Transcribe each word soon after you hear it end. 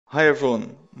Hi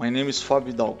everyone, my name is Fábio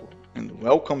Hidalgo, and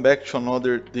welcome back to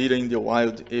another Data in the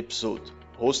Wild episode,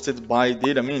 hosted by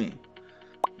Dynamically.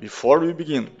 Before we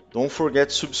begin, don't forget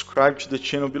to subscribe to the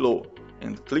channel below,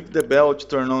 and click the bell to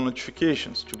turn on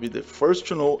notifications to be the first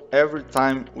to know every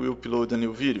time we upload a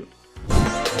new video.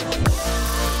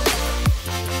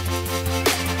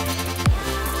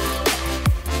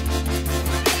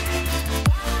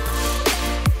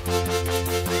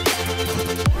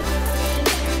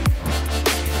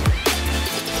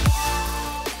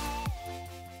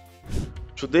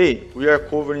 Today, we are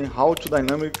covering how to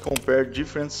dynamically compare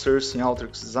different searches in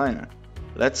Alteryx Designer.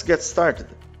 Let's get started.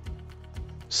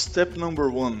 Step number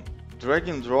 1. Drag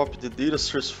and drop the data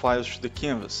source files to the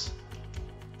canvas.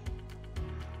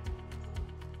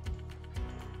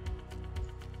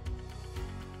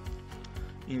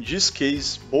 In this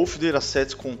case, both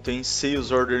datasets contain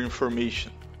sales order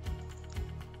information,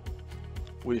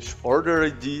 with order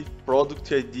ID,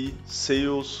 product ID,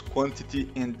 sales,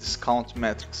 quantity, and discount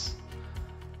metrics.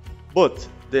 But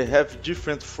they have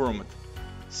different format,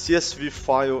 CSV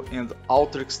file and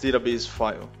Alteryx database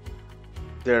file.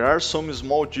 There are some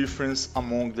small differences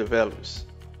among the values.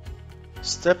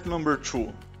 Step number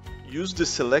 2. Use the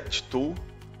Select tool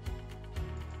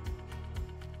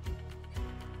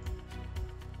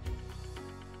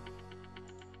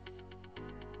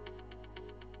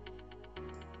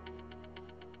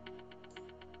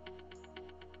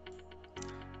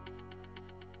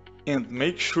and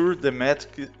make sure the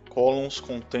metric columns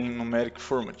contain numeric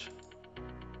format.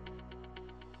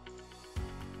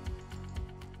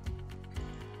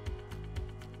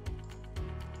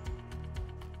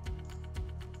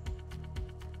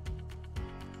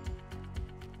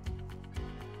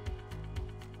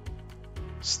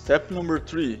 Step number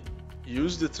 3.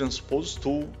 Use the Transpose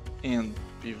tool and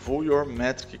pivot your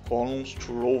metric columns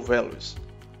to row values.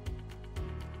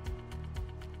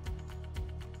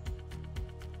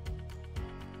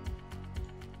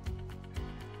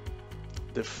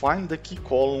 Define the key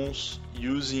columns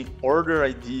using order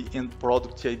ID and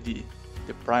product ID,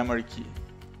 the primary key.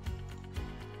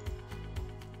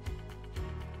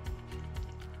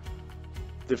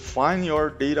 Define your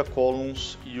data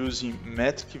columns using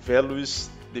metric values,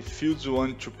 the fields you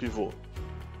want to pivot.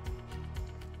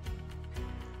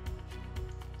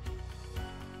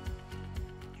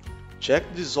 Check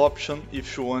this option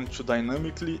if you want to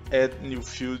dynamically add new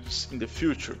fields in the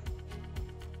future.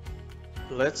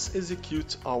 Let's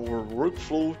execute our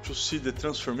workflow to see the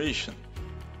transformation.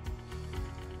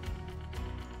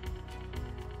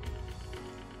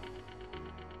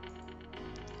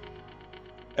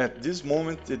 At this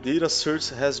moment, the data source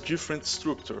has different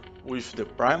structure, with the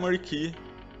primary key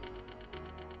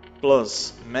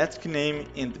plus metric name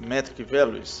and metric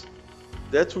values.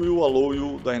 That will allow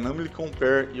you to dynamically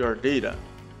compare your data.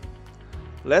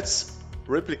 Let's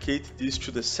replicate this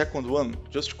to the second one,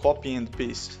 just copy and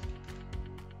paste.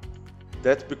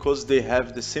 That's because they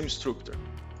have the same structure.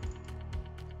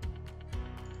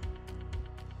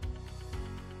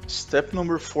 Step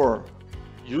number 4.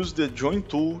 Use the Join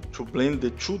tool to blend the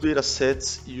two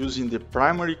datasets using the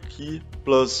primary key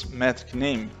plus metric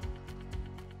name.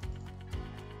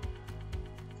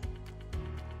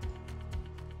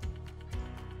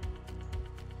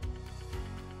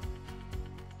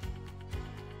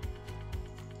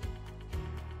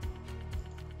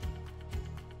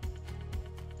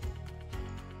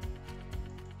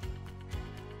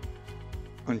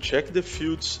 Uncheck the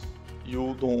fields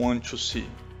you don't want to see.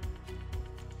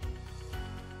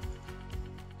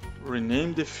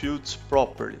 Rename the fields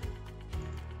properly.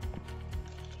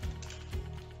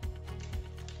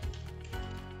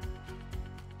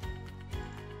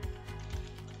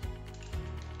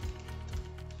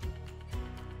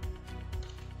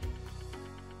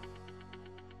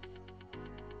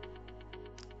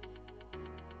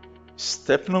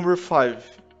 Step number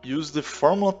 5. Use the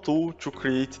Formula tool to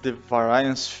create the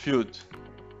variance field.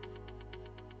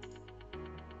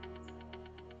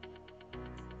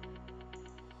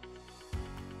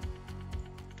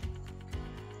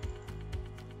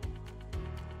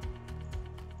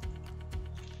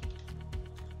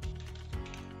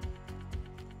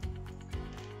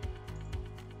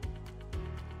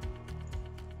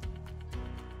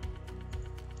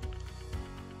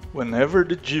 Whenever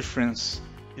the difference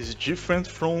is different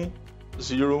from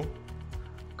 0,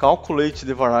 calculate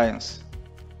the variance.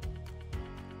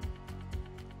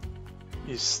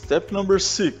 Step number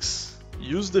 6.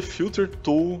 Use the filter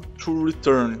tool to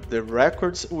return the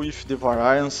records with the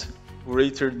variance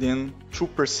greater than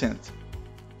 2%.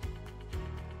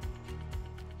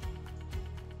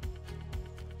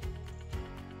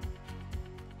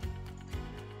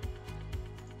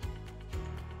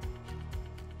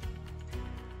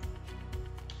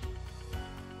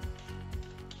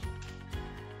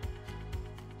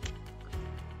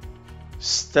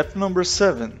 Step number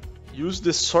 7. Use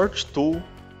the sort tool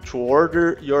to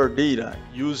order your data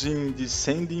using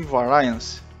descending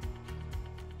variance.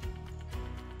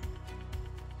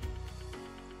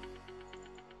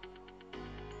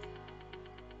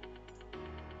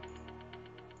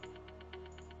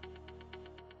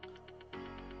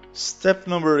 Step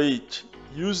number 8.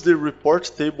 Use the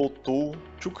report table tool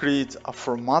to create a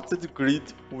formatted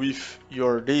grid with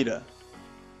your data.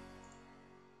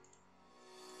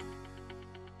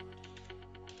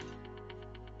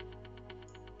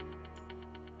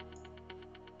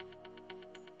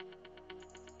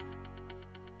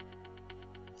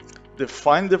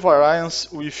 Define the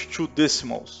variance with 2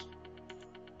 decimals.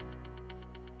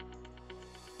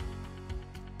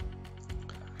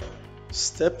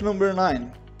 Step number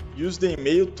 9. Use the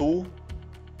email tool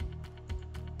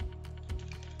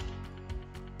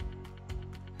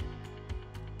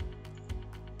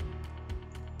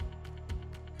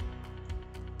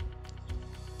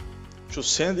to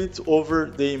send it over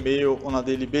the email on a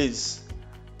daily basis.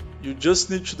 You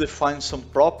just need to define some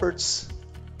properties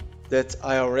that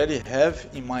I already have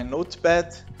in my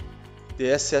notepad, the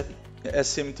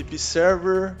SMTP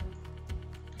server,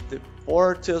 the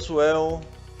port as well,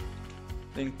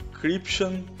 the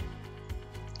encryption,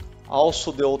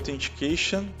 also the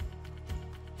authentication.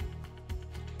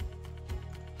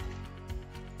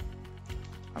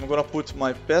 I'm gonna put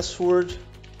my password.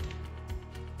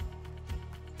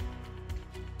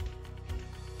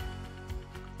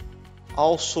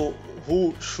 Also,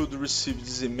 who should receive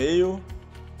this email.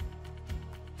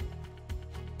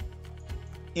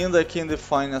 And I can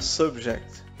define a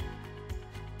subject.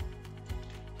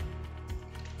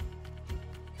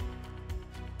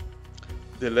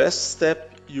 The last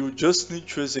step, you just need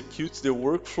to execute the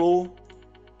workflow.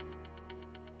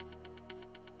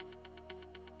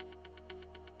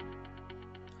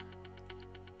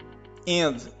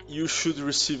 And you should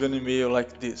receive an email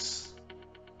like this.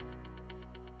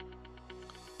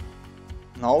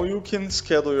 Now you can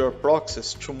schedule your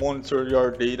proxies to monitor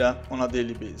your data on a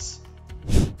daily basis.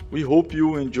 We hope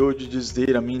you enjoyed this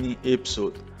data mining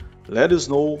episode. Let us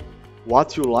know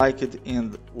what you liked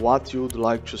and what you'd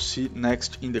like to see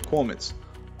next in the comments.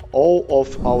 All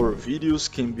of our videos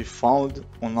can be found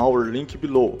on our link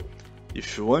below.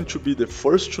 If you want to be the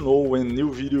first to know when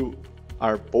new videos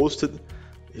are posted,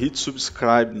 hit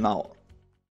subscribe now.